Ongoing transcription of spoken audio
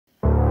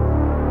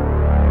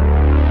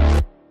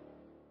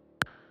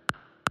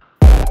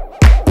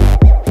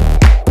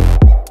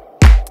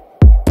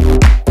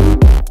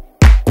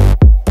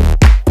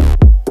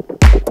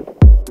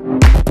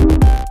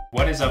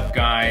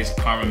guys,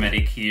 Karma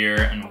Medic here,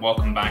 and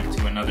welcome back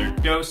to another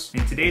dose.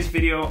 In today's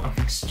video, I'm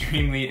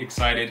extremely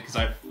excited because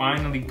I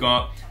finally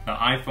got the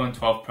iPhone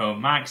 12 Pro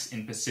Max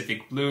in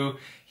Pacific Blue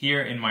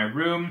here in my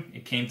room.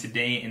 It came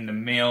today in the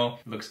mail.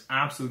 It looks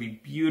absolutely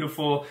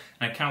beautiful,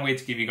 and I can't wait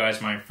to give you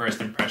guys my first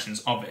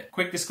impressions of it.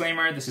 Quick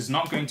disclaimer, this is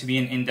not going to be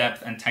an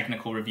in-depth and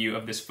technical review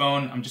of this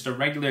phone. I'm just a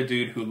regular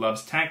dude who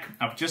loves tech.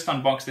 I've just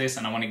unboxed this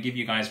and I want to give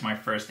you guys my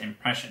first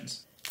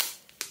impressions.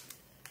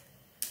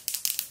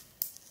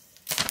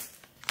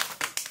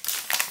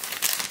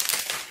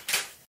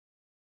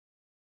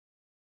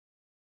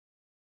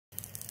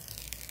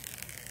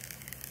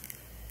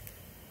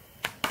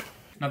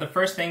 Now, the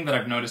first thing that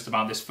I've noticed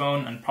about this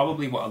phone, and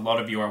probably what a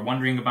lot of you are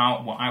wondering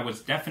about, what I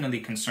was definitely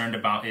concerned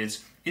about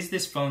is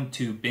this phone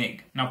too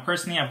big? Now,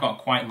 personally, I've got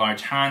quite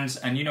large hands,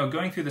 and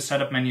going through the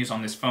setup menus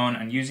on this phone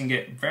and using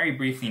it very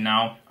briefly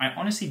now, I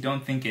honestly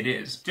don't think it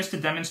is. Just to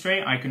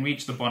demonstrate, I can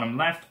reach the bottom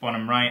left,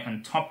 bottom right,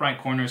 and top right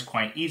corners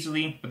quite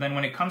easily, but then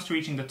when it comes to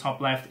reaching the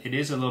top left, it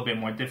is a little bit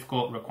more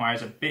difficult,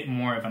 requires a bit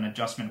more of an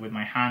adjustment with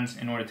my hands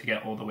in order to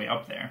get all the way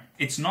up there.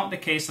 It's not the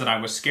case that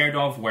I was scared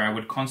of, where I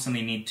would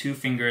constantly need two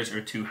fingers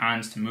or two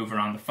hands to move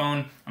around the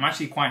phone. I'm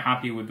actually quite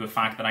happy with the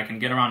fact that I can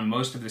get around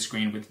most of the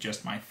screen with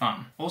just my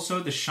thumb. Also,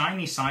 the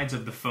shiny sides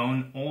of the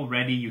phone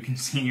already, you can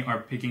see, are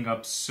picking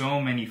up so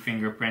many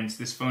fingerprints.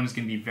 This phone is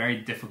going to be very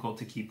difficult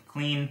to keep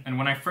clean. And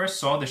when I first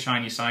saw the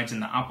shiny sides in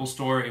the Apple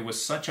Store, it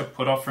was such a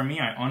put off for me.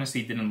 I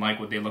honestly didn't like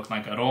what they looked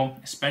like at all,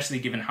 especially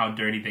given how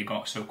dirty they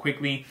got so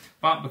quickly.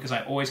 But because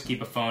I always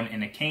keep a phone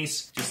in a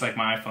case, just like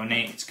my iPhone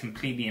 8, it's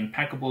completely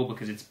impeccable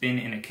because it's been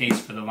in a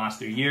case for the last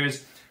 3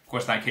 years. Of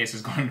course, that case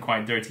has gotten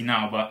quite dirty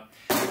now, but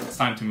it's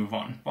time to move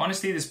on. But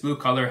honestly, this blue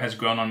color has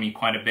grown on me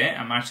quite a bit.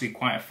 I'm actually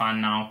quite a fan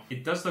now.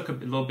 It does look a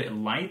little bit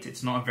light.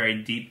 It's not a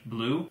very deep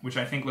blue, which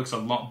I think looks a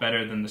lot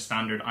better than the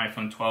standard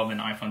iPhone 12 and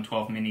iPhone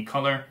 12 mini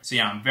color. So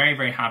yeah, I'm very,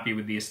 very happy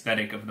with the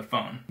aesthetic of the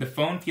phone. The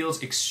phone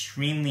feels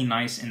extremely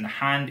nice in the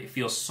hand. It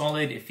feels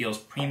solid, it feels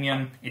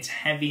premium, it's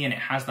heavy, and it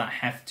has that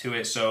heft to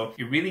it. So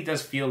it really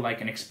does feel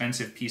like an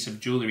expensive piece of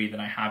jewelry that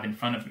I have in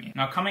front of me.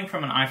 Now, coming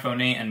from an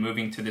iPhone 8 and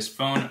moving to this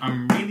phone,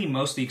 I'm really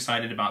mostly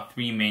excited about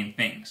three main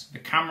things: the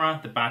camera,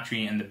 the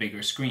battery, and the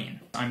bigger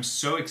screen. I'm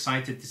so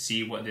excited to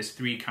see what this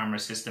 3-camera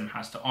system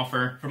has to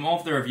offer. From all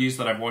of the reviews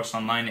that I've watched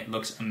online, it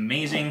looks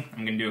amazing.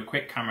 I'm gonna do a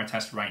quick camera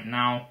test right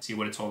now, see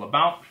what it's all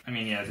about. I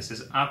mean, yeah, this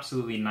is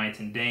absolutely night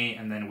and day,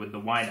 and then with the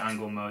wide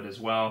angle mode as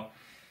well,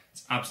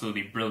 it's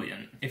absolutely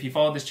brilliant. If you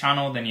follow this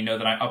channel, then you know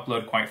that I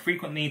upload quite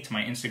frequently to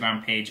my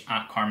Instagram page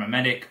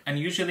 @KarmaMedic, and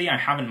usually I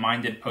haven't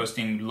minded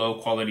posting low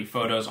quality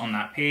photos on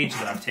that page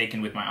that I've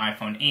taken with my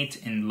iPhone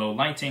 8 in low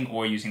lighting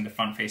or using the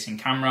front-facing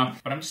camera,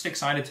 but I'm just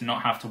excited to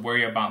not have to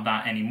worry about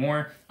that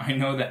anymore. I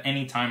know that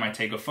anytime I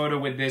take a photo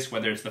with this,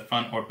 whether it's the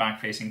front or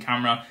back-facing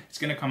camera, it's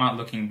gonna come out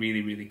looking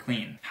really, really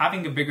clean.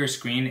 Having a bigger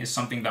screen is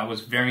something that was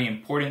very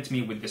important to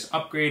me with this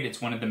upgrade.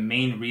 It's one of the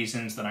main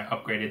reasons that I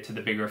upgraded to the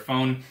bigger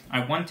phone.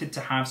 I wanted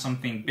to have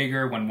something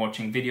bigger when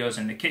watching videos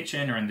in the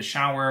kitchen or in the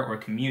shower or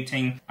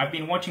commuting. I've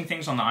been watching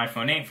things on the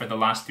iPhone 8 for the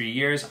last 3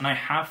 years, and I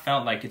have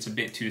felt like it's a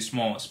bit too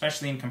small,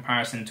 especially in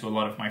comparison to a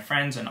lot of my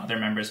friends and other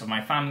members of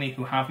my family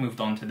who have moved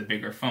on to the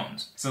bigger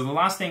phones. So the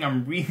last thing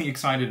I'm really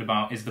excited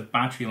about is the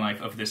battery life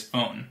of this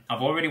phone.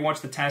 I've already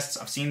watched the tests,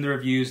 I've seen the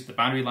reviews, the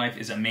battery life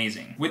is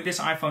amazing. With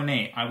this iPhone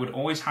 8, I would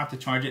always have to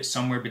charge it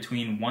somewhere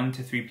between 1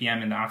 to 3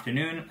 p.m. in the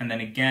afternoon, and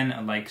then again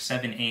at like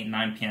 7, 8,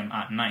 9 p.m.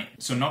 at night.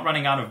 So not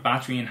running out of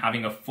battery and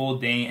having a full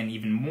day and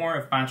even more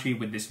of battery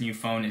with this new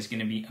phone is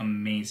going to be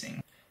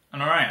amazing.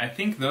 And alright, I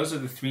think those are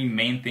the three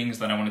main things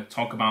that I want to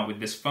talk about with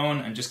this phone,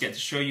 and just get to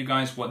show you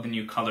guys what the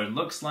new color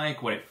looks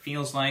like, what it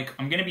feels like.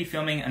 I'm going to be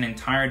filming an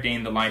entire day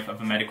in the life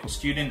of a medical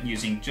student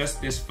using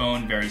just this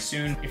phone very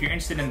soon. If you're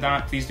interested in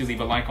that, please do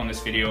leave a like on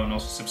this video and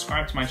also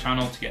subscribe to my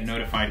channel to get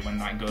notified when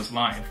that goes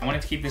live. I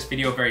wanted to keep this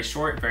video very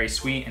short, very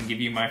sweet, and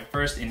give you my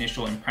first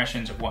initial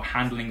impressions of what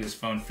handling this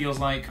phone feels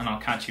like, and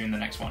I'll catch you in the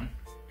next one.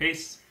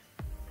 Peace!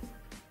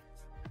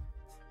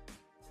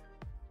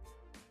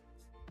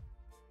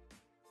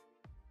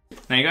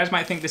 Now, you guys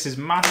might think this is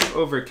massive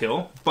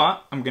overkill,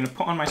 but I'm gonna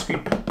put on my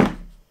screen.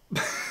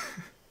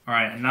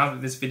 Alright, and now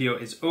that this video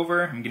is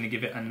over, I'm gonna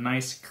give it a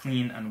nice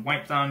clean and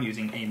wipe down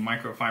using a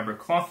microfiber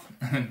cloth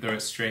and throw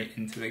it straight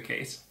into the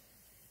case.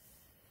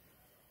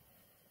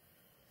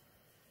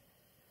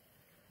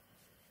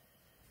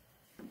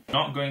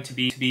 Not going to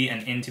be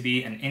an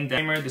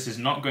in-depth. This is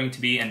not going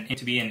to be an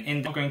in-depth and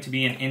technical. Going to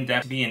be an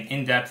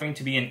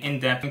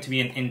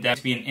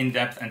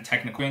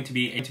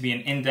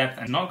in-depth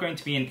and not going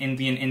to be an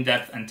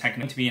in-depth and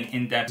technical.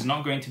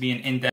 Not going to be an in-depth.